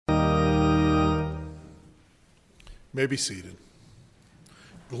May be seated.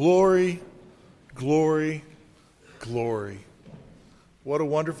 Glory, glory, glory. What a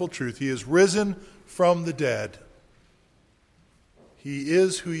wonderful truth. He is risen from the dead. He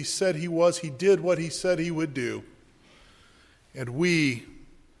is who he said he was. He did what he said he would do. And we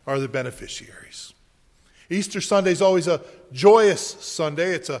are the beneficiaries. Easter Sunday is always a joyous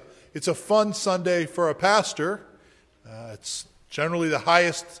Sunday. It's a fun Sunday for a pastor. It's generally the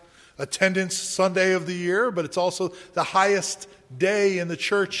highest attendance Sunday of the year, but it's also the highest day in the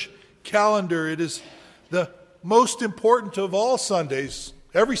church calendar. It is the most important of all Sundays.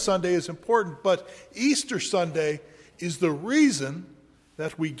 Every Sunday is important, but Easter Sunday is the reason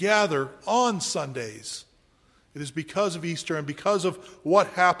that we gather on Sundays. It is because of Easter and because of what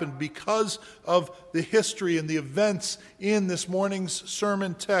happened, because of the history and the events in this morning's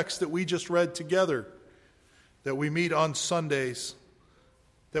sermon text that we just read together, that we meet on Sundays,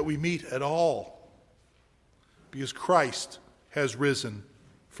 that we meet at all, because Christ has risen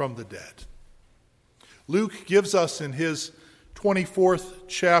from the dead. Luke gives us in his 24th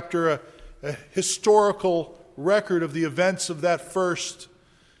chapter a historical record of the events of that first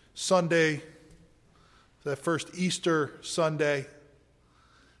Sunday, that first Easter Sunday.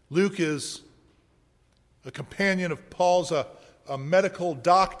 Luke is a companion of Paul's, a medical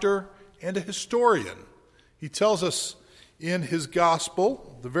doctor and a historian. He tells us in his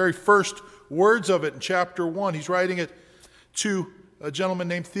gospel, the very first words of it in chapter 1, he's writing it to a gentleman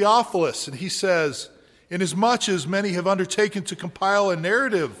named Theophilus, and he says, "Inasmuch as many have undertaken to compile a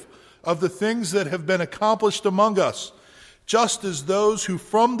narrative of the things that have been accomplished among us, just as those who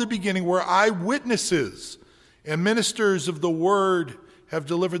from the beginning were eyewitnesses and ministers of the word have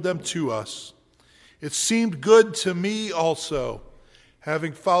delivered them to us, it seemed good to me also,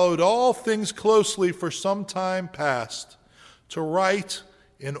 having followed all things closely for some time past, to write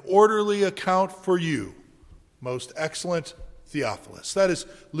an orderly account for you, most excellent Theophilus." That is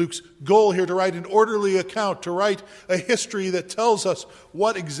Luke's goal here, to write an orderly account, to write a history that tells us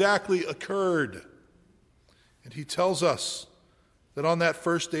what exactly occurred. And he tells us that on that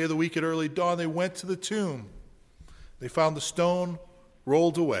first day of the week at early dawn, they went to the tomb. They found the stone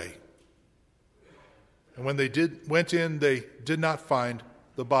rolled away. And when they went in, they did not find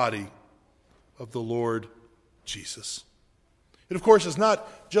the body of the Lord Jesus. It, of course, is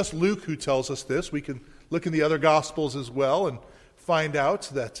not just Luke who tells us this. We can look in the other Gospels as well and find out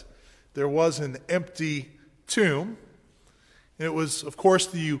that there was an empty tomb. And it was, of course,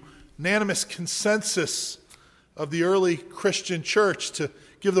 the unanimous consensus of the early Christian church to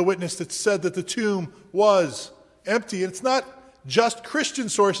give the witness that said that the tomb was empty. And it's not just Christian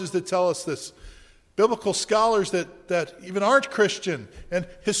sources that tell us this. Biblical scholars that even aren't Christian and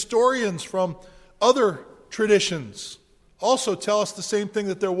historians from other traditions also tell us the same thing,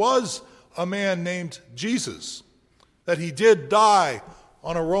 that there was a man named Jesus, that he did die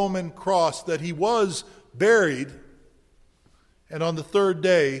on a Roman cross, that he was buried, and on the third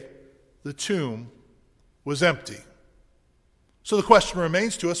day the tomb was empty. So the question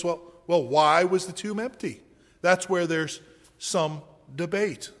remains to us, well, why was the tomb empty? That's where there's some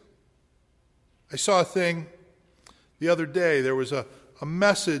debate. I saw a thing the other day. There was a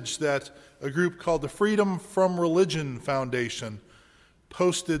message that a group called the Freedom from Religion Foundation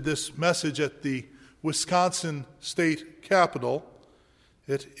posted this message at the Wisconsin State Capitol.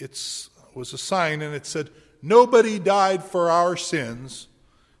 It was a sign, and it said, "Nobody died for our sins.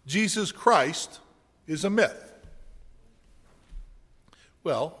 Jesus Christ is a myth."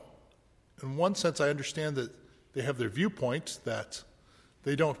 Well, in one sense, I understand that they have their viewpoint, that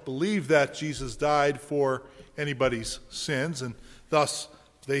they don't believe that Jesus died for anybody's sins, and thus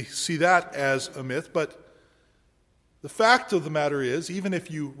they see that as a myth. But the fact of the matter is, even if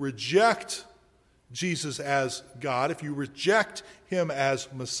you reject Jesus as God, if you reject him as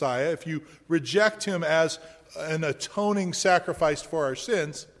Messiah, if you reject him as an atoning sacrifice for our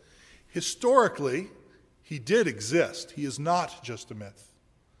sins, historically, he did exist. He is not just a myth.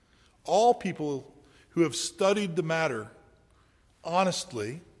 All people who have studied the matter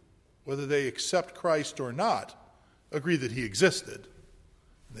honestly, whether they accept Christ or not, agree that he existed.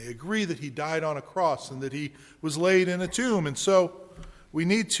 They agree that he died on a cross and that he was laid in a tomb. And so we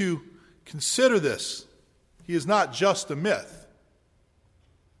need to consider this. He is not just a myth.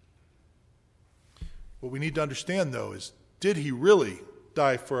 What we need to understand, though, is, did he really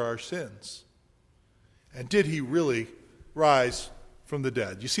die for our sins? And did he really rise from the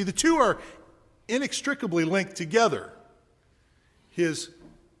dead? You see, the two are inextricably linked together. His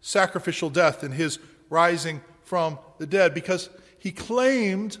sacrificial death and his rising from the dead, because he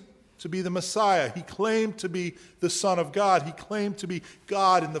claimed to be the Messiah. He claimed to be the Son of God. He claimed to be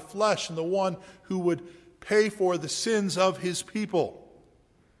God in the flesh and the one who would pay for the sins of his people.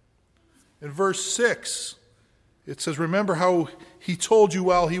 In verse 6, it says, remember how he told you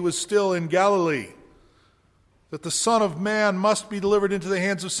while he was still in Galilee that the Son of Man must be delivered into the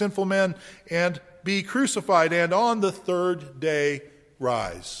hands of sinful men and be crucified, and on the third day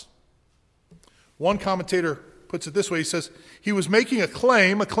rise. One commentator puts it this way. He says, he was making a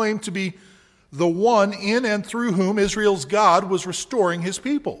claim to be the one in and through whom Israel's God was restoring his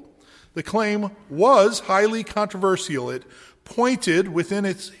people. The claim was highly controversial. It pointed within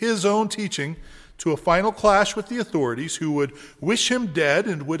his own teaching to a final clash with the authorities who would wish him dead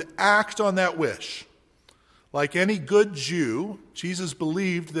and would act on that wish. Like any good Jew, Jesus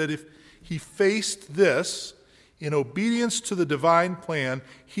believed that if he faced this in obedience to the divine plan,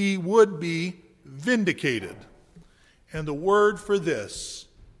 he would be vindicated. And the word for this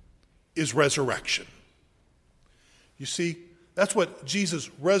is resurrection. You see, that's what Jesus'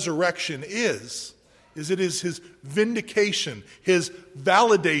 resurrection is it is his vindication, his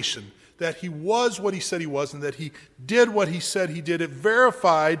validation that he was what he said he was and that he did what he said he did. It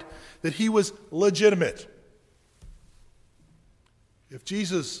verified that he was legitimate. If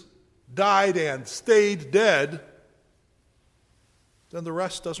Jesus died and stayed dead, then the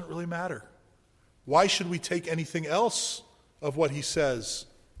rest doesn't really matter. Why should we take anything else of what he says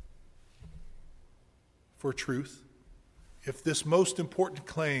for truth if this most important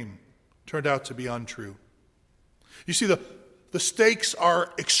claim turned out to be untrue? You see, the stakes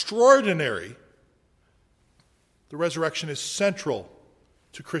are extraordinary. The resurrection is central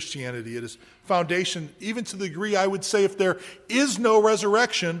to Christianity. It is foundation, even to the degree I would say if there is no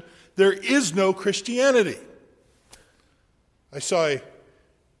resurrection, there is no Christianity. I saw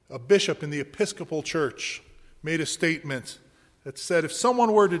a bishop in the Episcopal Church made a statement that said if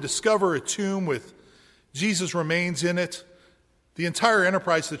someone were to discover a tomb with Jesus' remains in it, the entire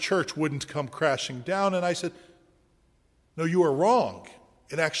enterprise of the church wouldn't come crashing down. And I said, no, you are wrong.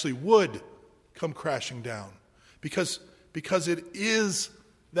 It actually would come crashing down because it is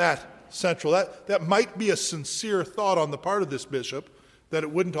that central. That might be a sincere thought on the part of this bishop, that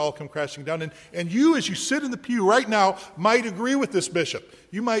it wouldn't all come crashing down. And you, as you sit in the pew right now, might agree with this bishop.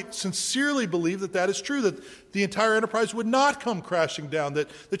 You might sincerely believe that that is true, that the entire enterprise would not come crashing down, that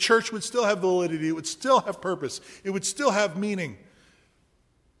the church would still have validity, it would still have purpose, it would still have meaning.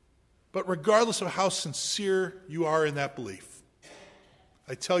 But regardless of how sincere you are in that belief,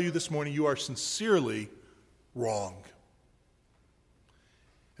 I tell you this morning, you are sincerely wrong.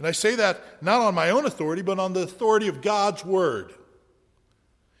 And I say that not on my own authority, but on the authority of God's word.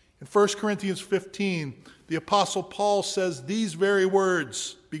 In 1 Corinthians 15, the Apostle Paul says these very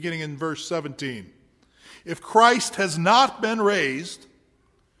words, beginning in verse 17. If Christ has not been raised,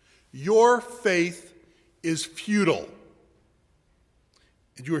 your faith is futile,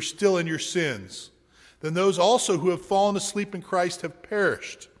 and you are still in your sins. Then those also who have fallen asleep in Christ have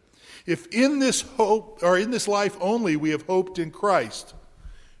perished. If in this hope, or in this life only, we have hoped in Christ,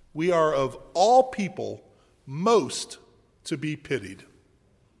 we are of all people most to be pitied.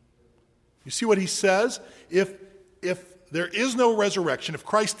 You see what he says? If there is no resurrection, if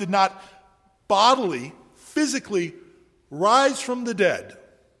Christ did not bodily, physically rise from the dead,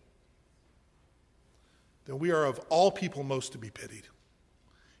 then we are of all people most to be pitied.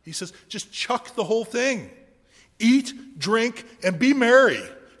 He says, just chuck the whole thing. Eat, drink, and be merry,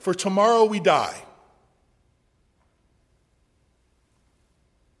 for tomorrow we die.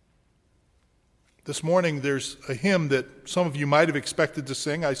 This morning there's a hymn that some of you might have expected to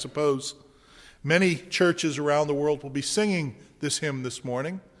sing, I suppose. Many churches around the world will be singing this hymn this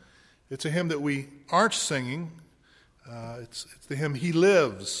morning. It's a hymn that we aren't singing. It's the hymn, He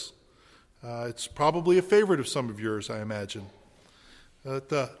Lives. It's probably a favorite of some of yours, I imagine.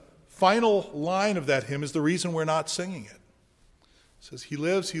 The final line of that hymn is the reason we're not singing it. It says, He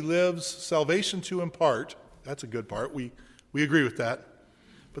lives, salvation to impart. That's a good part. We agree with that.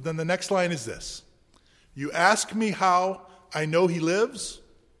 But then the next line is this. You ask me how I know He lives?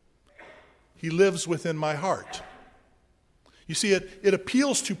 He lives within my heart. You see, it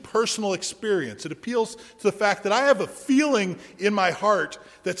appeals to personal experience. It appeals to the fact that I have a feeling in my heart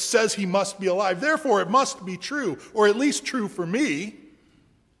that says He must be alive. Therefore, it must be true, or at least true for me,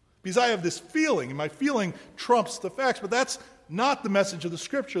 because I have this feeling, and my feeling trumps the facts. But that's not the message of the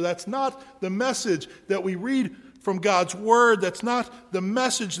Scripture. That's not the message that we read from God's Word. That's not the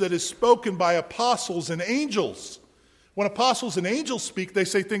message that is spoken by apostles and angels. When apostles and angels speak, they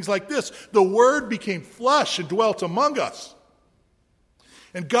say things like this: the Word became flesh and dwelt among us.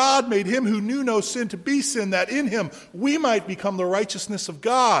 And God made Him who knew no sin to be sin, that in Him we might become the righteousness of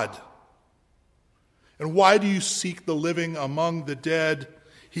God. And why do you seek the living among the dead?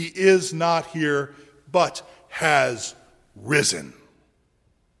 He is not here, but has risen.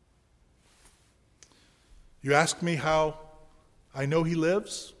 You ask me how I know he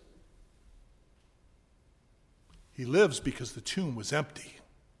lives? He lives because the tomb was empty.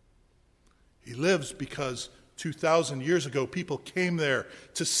 He lives because 2,000 years ago people came there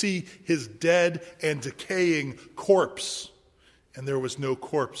to see his dead and decaying corpse, and there was no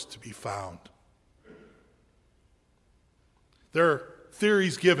corpse to be found. There are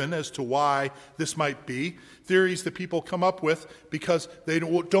theories given as to why this might be, theories that people come up with because they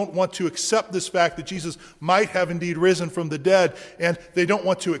don't want to accept this fact that Jesus might have indeed risen from the dead, and they don't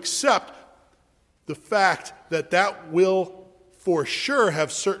want to accept the fact that that will for sure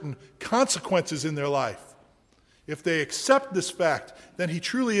have certain consequences in their life. If they accept this fact, then he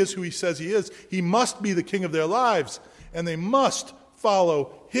truly is who he says he is. He must be the king of their lives, and they must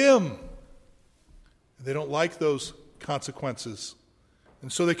follow him. And they don't like those consequences.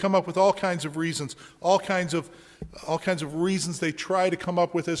 And so they come up with all kinds of reasons, all kinds of reasons they try to come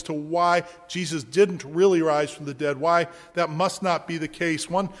up with as to why Jesus didn't really rise from the dead, why that must not be the case.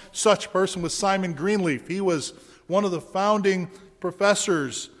 One such person was Simon Greenleaf. He was one of the founding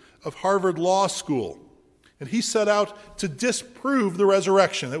professors of Harvard Law School. And he set out to disprove the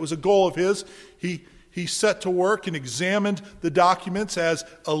resurrection. That was a goal of his. He set to work and examined the documents as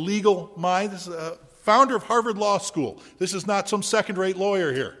a legal mind. This is a founder of Harvard Law School. This is not some second-rate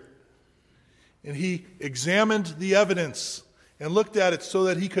lawyer here. And he examined the evidence and looked at it so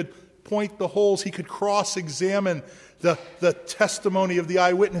that he could point the holes. He could cross-examine the testimony of the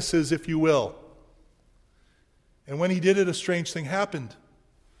eyewitnesses, if you will. And when he did it, a strange thing happened.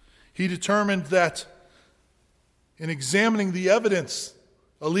 He determined that in examining the evidence,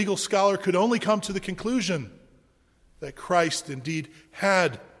 a legal scholar could only come to the conclusion that Christ indeed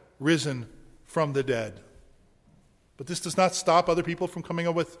had risen from the dead. But this does not stop other people from coming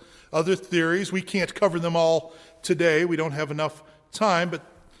up with other theories. We can't cover them all today. We don't have enough time. But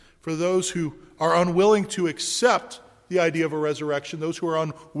for those who are unwilling to accept the idea of a resurrection, those who are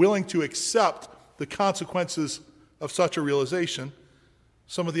unwilling to accept the consequences of such a realization,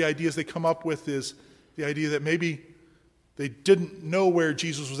 some of the ideas they come up with is the idea that maybe they didn't know where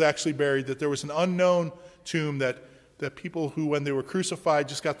Jesus was actually buried, that there was an unknown tomb, that people who, when they were crucified,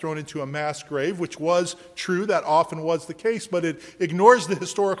 just got thrown into a mass grave, which was true. That often was the case, but it ignores the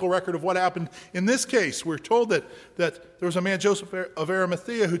historical record of what happened in this case. We're told that there was a man, Joseph of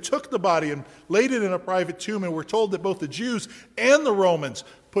Arimathea, who took the body and laid it in a private tomb, and we're told that both the Jews and the Romans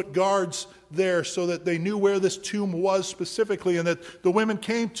put guards there so that they knew where this tomb was specifically, and that the women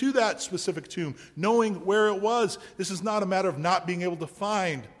came to that specific tomb knowing where it was. This is not a matter of not being able to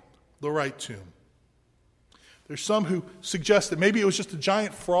find the right tomb. There's some who suggest that maybe it was just a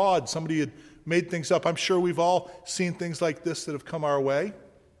giant fraud. Somebody had made things up. I'm sure we've all seen things like this that have come our way.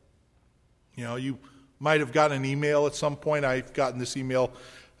 You know, you might have gotten an email at some point. I've gotten this email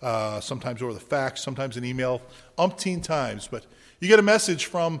sometimes over the fax, sometimes an email umpteen times. But you get a message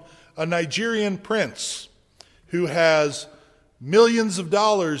from a Nigerian prince who has millions of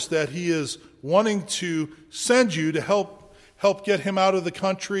dollars that he is wanting to send you to help get him out of the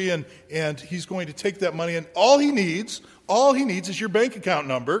country, and he's going to take that money, and all he needs is your bank account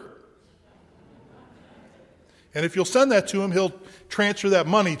number. And if you'll send that to him, he'll transfer that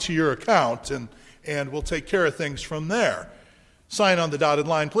money to your account, and we'll take care of things from there. Sign on the dotted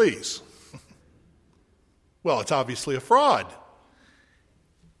line, please. Well, it's obviously a fraud.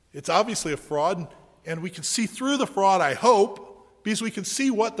 It's obviously a fraud, and we can see through the fraud, I hope, because we can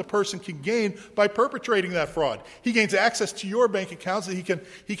see what the person can gain by perpetrating that fraud. He gains access to your bank account so he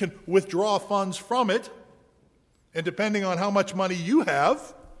can withdraw funds from it. And depending on how much money you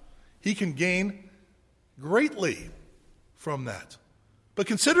have, he can gain greatly from that. But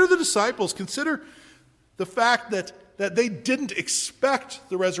consider the disciples. Consider the fact that they didn't expect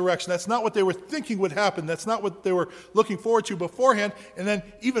the resurrection. That's not what they were thinking would happen. That's not what they were looking forward to beforehand. And then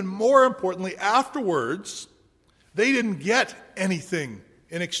even more importantly, afterwards, they didn't get anything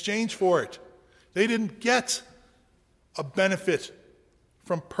in exchange for it. They didn't get a benefit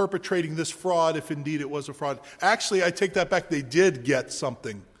from perpetrating this fraud, if indeed it was a fraud. Actually, I take that back. They did get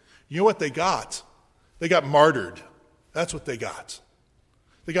something. You know what they got? They got martyred. That's what they got.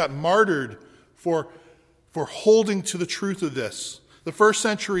 They got martyred for holding to the truth of this. The first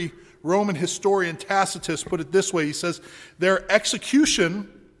century Roman historian Tacitus put it this way. He says, their execution,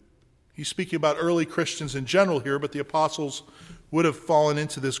 he's speaking about early Christians in general here, but the apostles would have fallen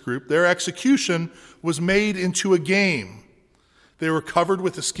into this group. Their execution was made into a game. They were covered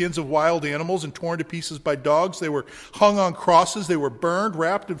with the skins of wild animals and torn to pieces by dogs. They were hung on crosses. They were burned,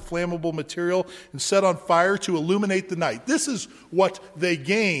 wrapped in flammable material, and set on fire to illuminate the night. This is what they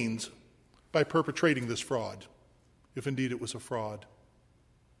gained by perpetrating this fraud, if indeed it was a fraud.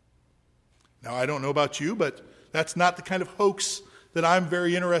 Now, I don't know about you, but that's not the kind of hoax that I'm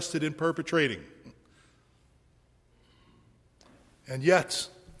very interested in perpetrating. And yet,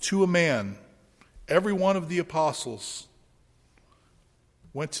 to a man, every one of the apostles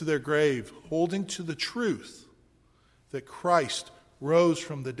went to their grave holding to the truth that Christ rose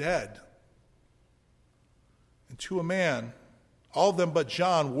from the dead. And to a man, all of them but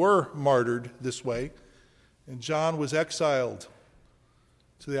John were martyred this way, and John was exiled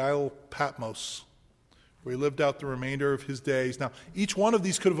to the Isle of Patmos, where he lived out the remainder of his days. Now, each one of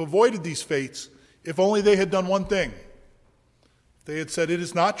these could have avoided these fates if only they had done one thing. If they had said, "It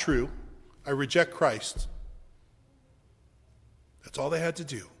is not true, I reject Christ." That's all they had to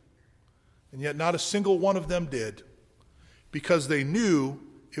do. And yet not a single one of them did, because they knew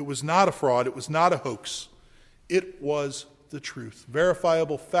it was not a fraud, it was not a hoax. It was the truth.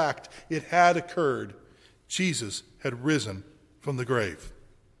 Verifiable fact. It had occurred. Jesus had risen from the grave.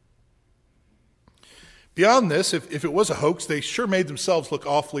 Beyond this, if it was a hoax, they sure made themselves look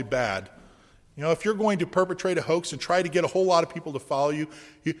awfully bad. You know, if you're going to perpetrate a hoax and try to get a whole lot of people to follow you,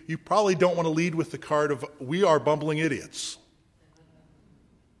 you probably don't want to lead with the card of, "We are bumbling idiots."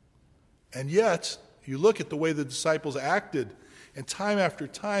 And yet, you look at the way the disciples acted, and time after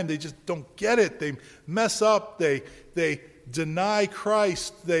time, they just don't get it. They mess up. They deny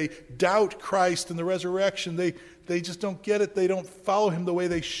Christ. They doubt Christ and the resurrection. They just don't get it. They don't follow him the way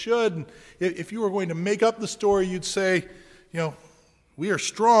they should. And if you were going to make up the story, you'd say, "We are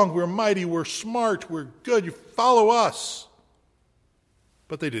strong, we're mighty, we're smart, we're good, you follow us."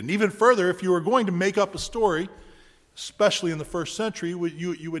 But they didn't. Even further, if you were going to make up a story, especially in the first century,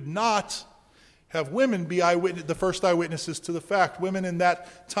 you would not have women be the first eyewitnesses to the fact. Women in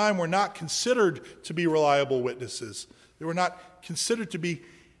that time were not considered to be reliable witnesses. They were not considered to be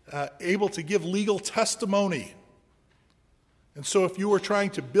able to give legal testimony. And so if you were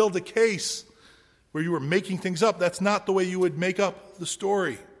trying to build a case where you were making things up, that's not the way you would make up the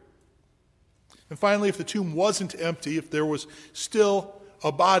story. And finally, if the tomb wasn't empty, if there was still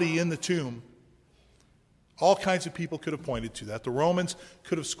a body in the tomb, all kinds of people could have pointed to that. The Romans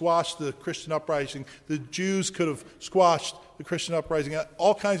could have squashed the Christian uprising. The Jews could have squashed the Christian uprising.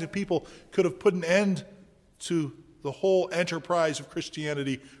 All kinds of people could have put an end to the whole enterprise of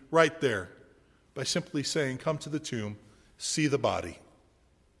Christianity right there by simply saying, "Come to the tomb, see the body.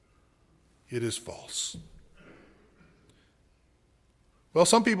 It is false." Well,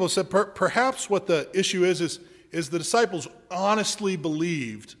 some people have said perhaps what the issue is the disciples honestly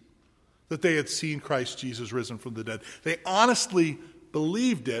believed that they had seen Christ Jesus risen from the dead. They honestly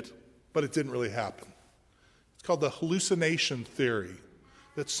believed it, but it didn't really happen. It's called the hallucination theory,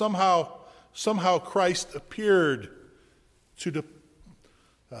 that somehow Christ appeared to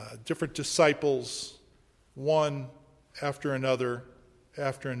different disciples, one after another,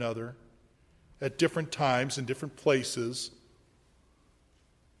 at different times in different places,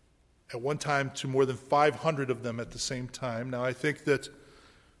 at one time to more than 500 of them at the same time. Now, I think that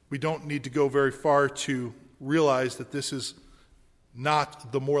we don't need to go very far to realize that this is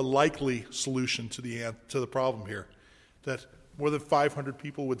not the more likely solution to the problem here, that more than 500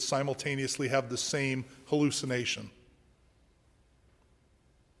 people would simultaneously have the same hallucination,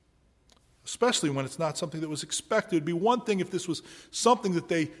 especially when it's not something that was expected. It would be one thing if this was something that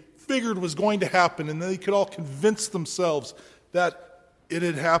they figured was going to happen and they could all convince themselves that it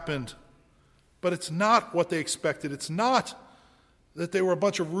had happened. But it's not what they expected. It's not that they were a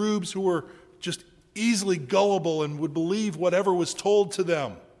bunch of rubes who were just easily gullible and would believe whatever was told to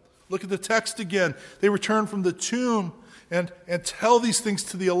them. Look at the text again. They return from the tomb and tell these things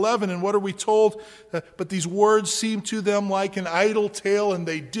to the 11. And what are we told? But these words seemed to them like an idle tale, and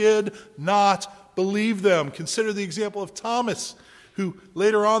they did not believe them. Consider the example of Thomas, who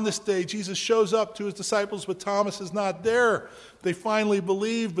later on this day, Jesus shows up to his disciples, but Thomas is not there. They finally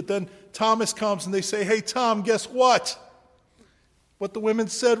believe, but then Thomas comes and they say, "Hey, Tom, guess what? What the women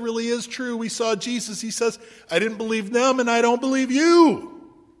said really is true. We saw Jesus." He says, "I didn't believe them, and I don't believe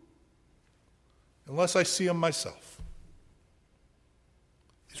you unless I see him myself."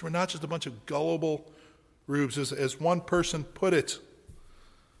 These were not just a bunch of gullible rubes. As one person put it,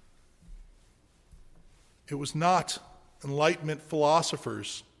 it was not Enlightenment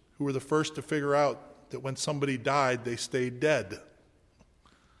philosophers who were the first to figure out that when somebody died, they stayed dead.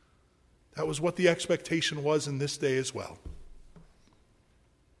 That was what the expectation was in this day as well.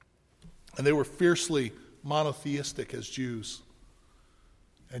 And they were fiercely monotheistic as Jews.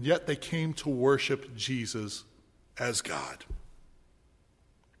 And yet they came to worship Jesus as God.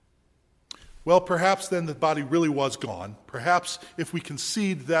 Well, perhaps then the body really was gone. Perhaps if we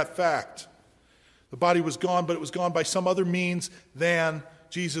concede that fact, The body was gone, but it was gone by some other means than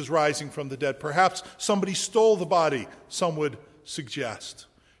Jesus rising from the dead. Perhaps somebody stole the body, some would suggest.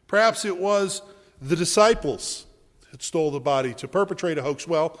 Perhaps it was the disciples that stole the body to perpetrate a hoax.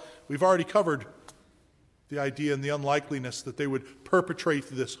 Well, we've already covered the idea and the unlikeliness that they would perpetrate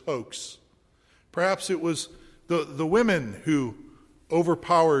this hoax. Perhaps it was the women who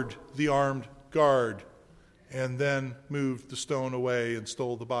overpowered the armed guard and then moved the stone away and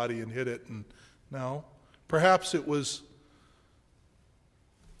stole the body and hid it. And no, perhaps it was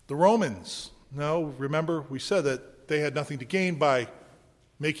the Romans. No, remember we said that they had nothing to gain by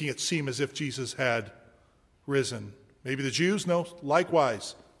making it seem as if Jesus had risen. Maybe the Jews? No,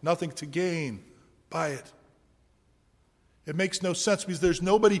 likewise, nothing to gain by it. It makes no sense because there's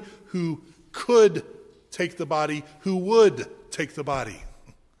nobody who could take the body who would take the body.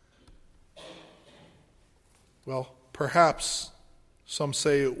 Well, perhaps some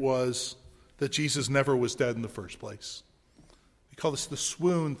say it was that Jesus never was dead in the first place. We call this the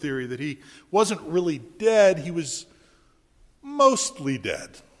swoon theory, that he wasn't really dead, he was mostly dead.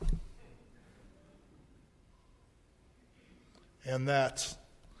 And that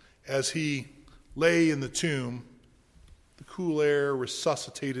as he lay in the tomb, the cool air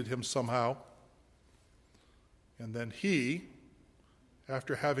resuscitated him somehow. And then he,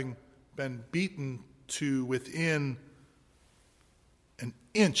 after having been beaten to within an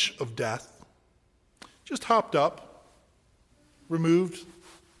inch of death, just hopped up, removed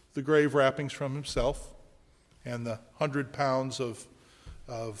the grave wrappings from himself and the 100 pounds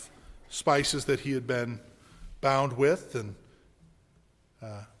of spices that he had been bound with, and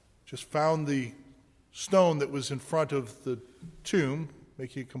just found the stone that was in front of the tomb,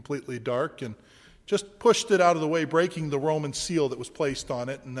 making it completely dark, and just pushed it out of the way, breaking the Roman seal that was placed on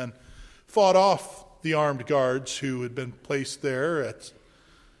it, and then fought off the armed guards who had been placed there at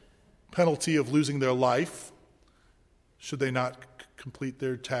penalty of losing their life should they not complete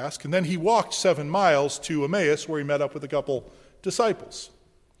their task. And then he walked 7 miles to Emmaus, where he met up with a couple disciples.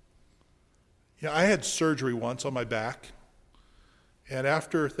 Yeah, I had surgery once on my back, and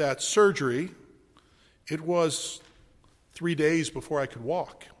after that surgery, it was 3 days before I could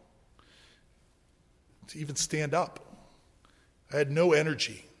walk, to even stand up. I had no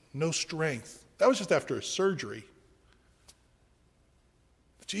energy, no strength. That was just after a surgery.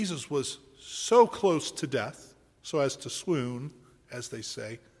 Jesus was so close to death, so as to swoon, as they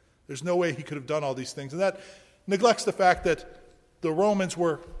say. There's no way he could have done all these things. And that neglects the fact that the Romans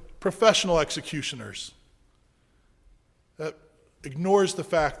were professional executioners. That ignores the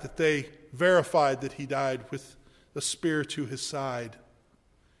fact that they verified that he died with the spear to his side.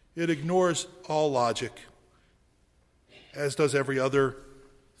 It ignores all logic, as does every other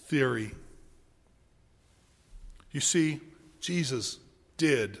theory. You see, Jesus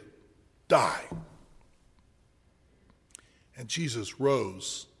did die. And Jesus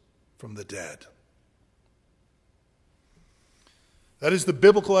rose from the dead. That is the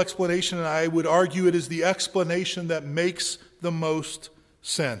biblical explanation, and I would argue it is the explanation that makes the most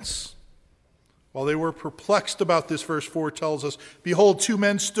sense. While they were perplexed about this, verse 4 tells us, "Behold, 2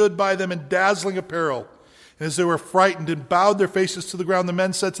 men stood by them in dazzling apparel. And as they were frightened and bowed their faces to the ground, the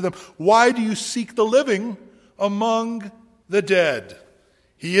men said to them, 'Why do you seek the living among the dead?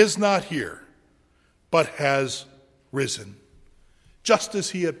 He is not here, but has risen.'" Just as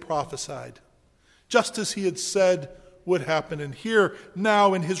he had prophesied, just as he had said would happen. And here,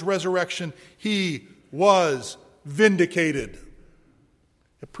 now in his resurrection, he was vindicated.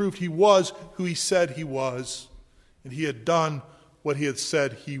 It proved he was who he said he was, and he had done what he had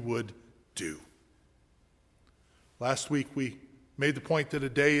said he would do. Last week we made the point that a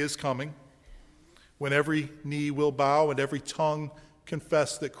day is coming when every knee will bow and every tongue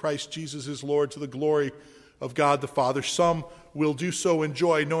confess that Christ Jesus is Lord, to the glory of God the Father. Some will do so in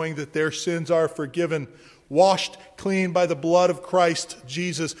joy, knowing that their sins are forgiven, washed clean by the blood of Christ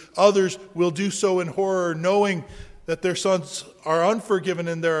Jesus. Others will do so in horror, knowing that their sins are unforgiven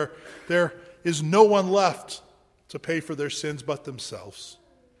and there is no one left to pay for their sins but themselves.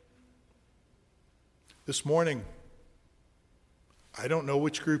 This morning, I don't know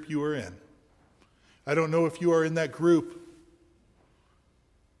which group you are in. I don't know if you are in that group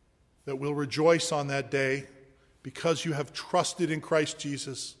that will rejoice on that day because you have trusted in Christ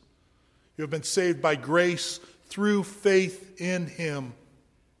Jesus. You have been saved by grace through faith in him.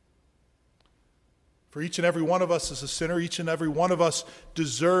 For each and every one of us is a sinner. Each and every one of us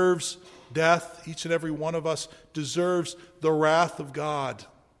deserves death. Each and every one of us deserves the wrath of God.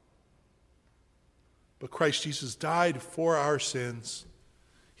 But Christ Jesus died for our sins.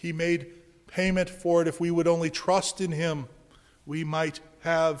 He made payment for it. If we would only trust in him, we might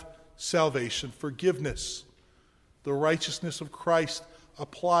have salvation, forgiveness, the righteousness of Christ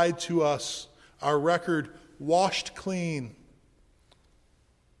applied to us, our record washed clean,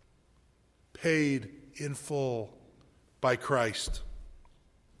 paid in full by Christ.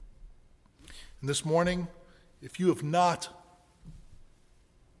 And this morning, if you have not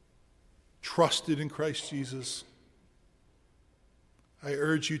trusted in Christ Jesus, I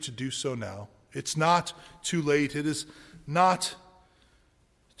urge you to do so now. It's not too late. It is not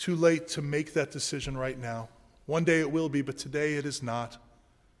too late to make that decision right now. One day it will be, but today it is not.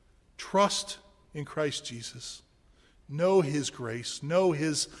 Trust in Christ Jesus. Know his grace. Know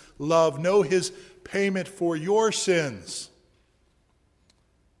his love. Know his payment for your sins.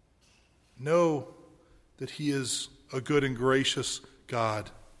 Know that he is a good and gracious God.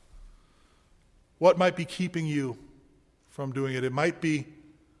 What might be keeping you from doing it? It might be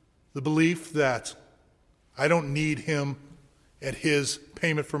the belief that I don't need him and his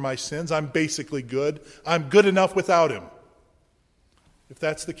payment for my sins. I'm basically good. I'm good enough without him. If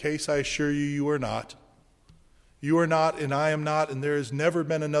that's the case, I assure you, you are not. You are not, and I am not, and there has never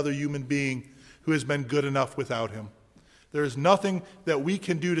been another human being who has been good enough without him. There is nothing that we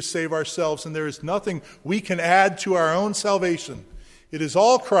can do to save ourselves, and there is nothing we can add to our own salvation. It is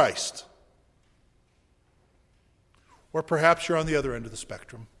all Christ. Or perhaps you're on the other end of the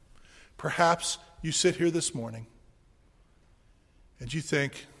spectrum. Perhaps you sit here this morning and you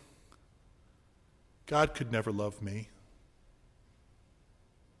think, God could never love me.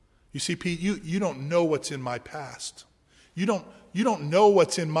 You see, Pete, you don't know what's in my past. You don't know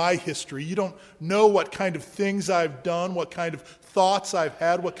what's in my history. You don't know what kind of things I've done, what kind of thoughts I've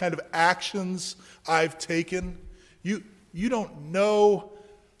had, what kind of actions I've taken. You don't know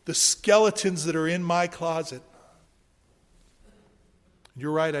the skeletons that are in my closet.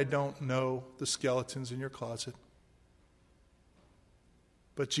 You're right, I don't know the skeletons in your closet.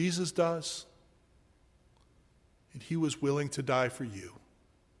 But Jesus does. And he was willing to die for you.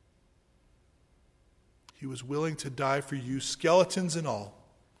 He was willing to die for you, skeletons and all.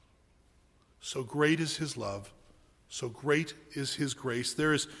 So great is his love. So great is his grace.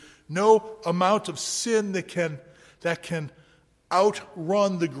 There is no amount of sin that can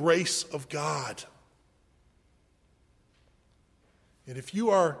outrun the grace of God. And if you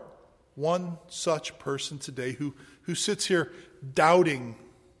are one such person today who sits here doubting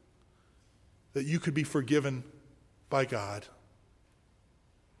that you could be forgiven by God,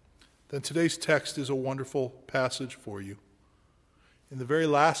 then today's text is a wonderful passage for you. In the very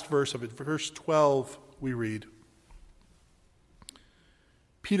last verse of it, verse 12, we read,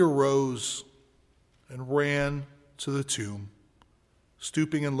 Peter rose and ran to the tomb.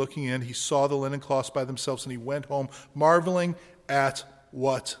 Stooping and looking in, he saw the linen cloths by themselves, and he went home, marveling at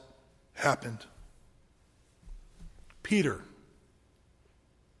what happened. Peter,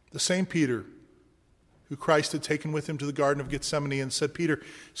 the same Peter who Christ had taken with him to the Garden of Gethsemane and said, Peter,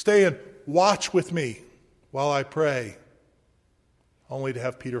 stay and watch with me while I pray, only to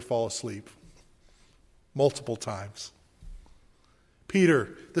have Peter fall asleep multiple times. Peter,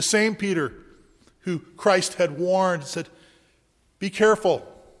 the same Peter who Christ had warned, said, be careful,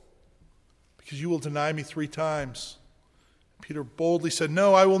 because you will deny me 3 times. Peter boldly said,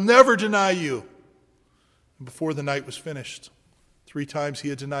 no, I will never deny you. And before the night was finished, 3 times he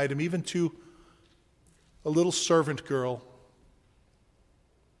had denied him, even to a little servant girl.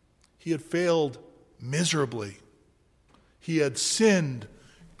 He had failed miserably. He had sinned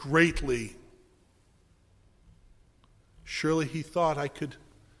greatly. Surely he thought, I could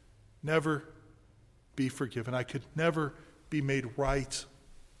never be forgiven. I could never be made right.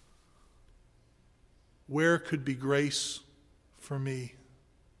 Where could be grace for me?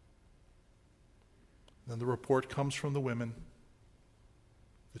 Then the report comes from the women.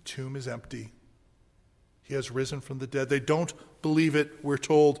 The tomb is empty. He has risen from the dead. They don't believe it, we're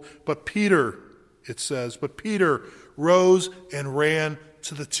told. But Peter, it says, but Peter rose and ran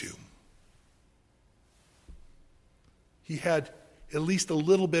to the tomb. He had at least a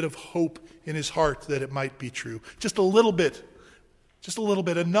little bit of hope in his heart that it might be true. Just a little bit,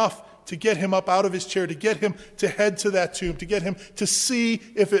 enough to get him up out of his chair, to get him to head to that tomb, to get him to see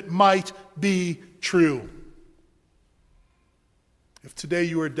if it might be true. If today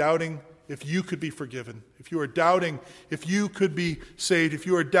you are doubting if you could be forgiven, if you are doubting if you could be saved, if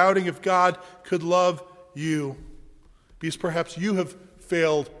you are doubting if God could love you, because perhaps you have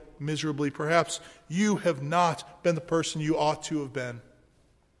failed miserably, perhaps you have not been the person you ought to have been.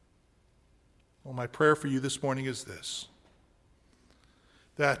 Well, my prayer for you this morning is this,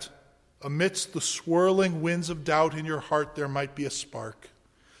 that amidst the swirling winds of doubt in your heart, there might be a spark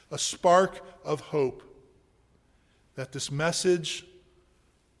of hope, that this message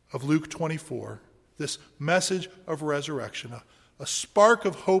of Luke 24, this message of resurrection, a spark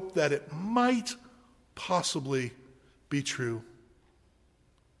of hope that it might possibly be true.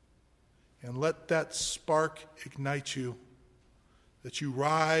 And let that spark ignite you, that you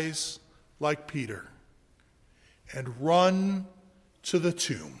rise like Peter and run to the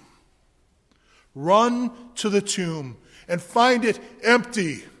tomb. Run to the tomb and find it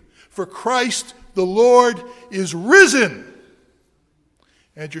empty, for Christ the Lord is risen,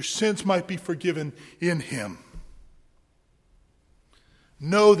 and your sins might be forgiven in him.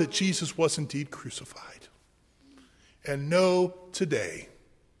 Know that Jesus was indeed crucified, and know today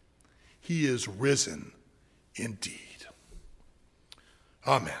he is risen indeed.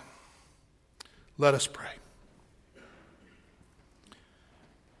 Amen. Let us pray.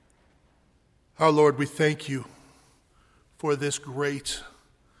 Our Lord, we thank you for this great,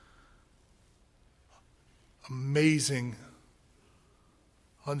 amazing,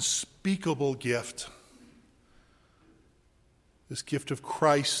 unspeakable gift. This gift of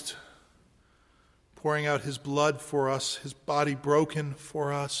Christ pouring out his blood for us, his body broken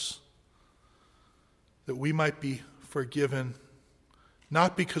for us, that we might be forgiven,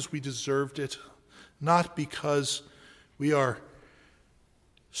 not because we deserved it, not because we are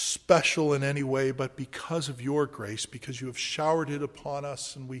special in any way, but because of your grace, because you have showered it upon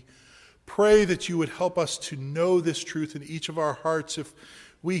us. And we pray that you would help us to know this truth in each of our hearts. If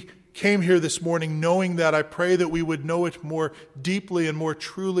we came here this morning knowing that, I pray that we would know it more deeply and more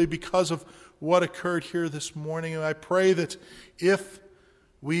truly because of what occurred here this morning. And I pray that if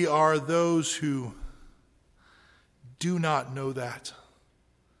we are those who do not know that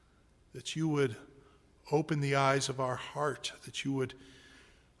you would open the eyes of our heart, that you would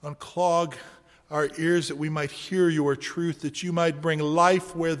unclog our ears, that we might hear your truth, that you might bring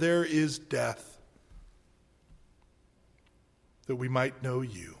life where there is death, that we might know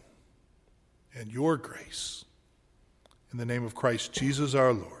you and your grace. In the name of Christ Jesus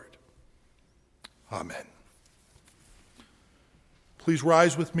our Lord. Amen. Please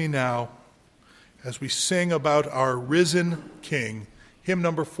rise with me now as we sing about our risen King, hymn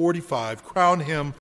number 45, Crown Him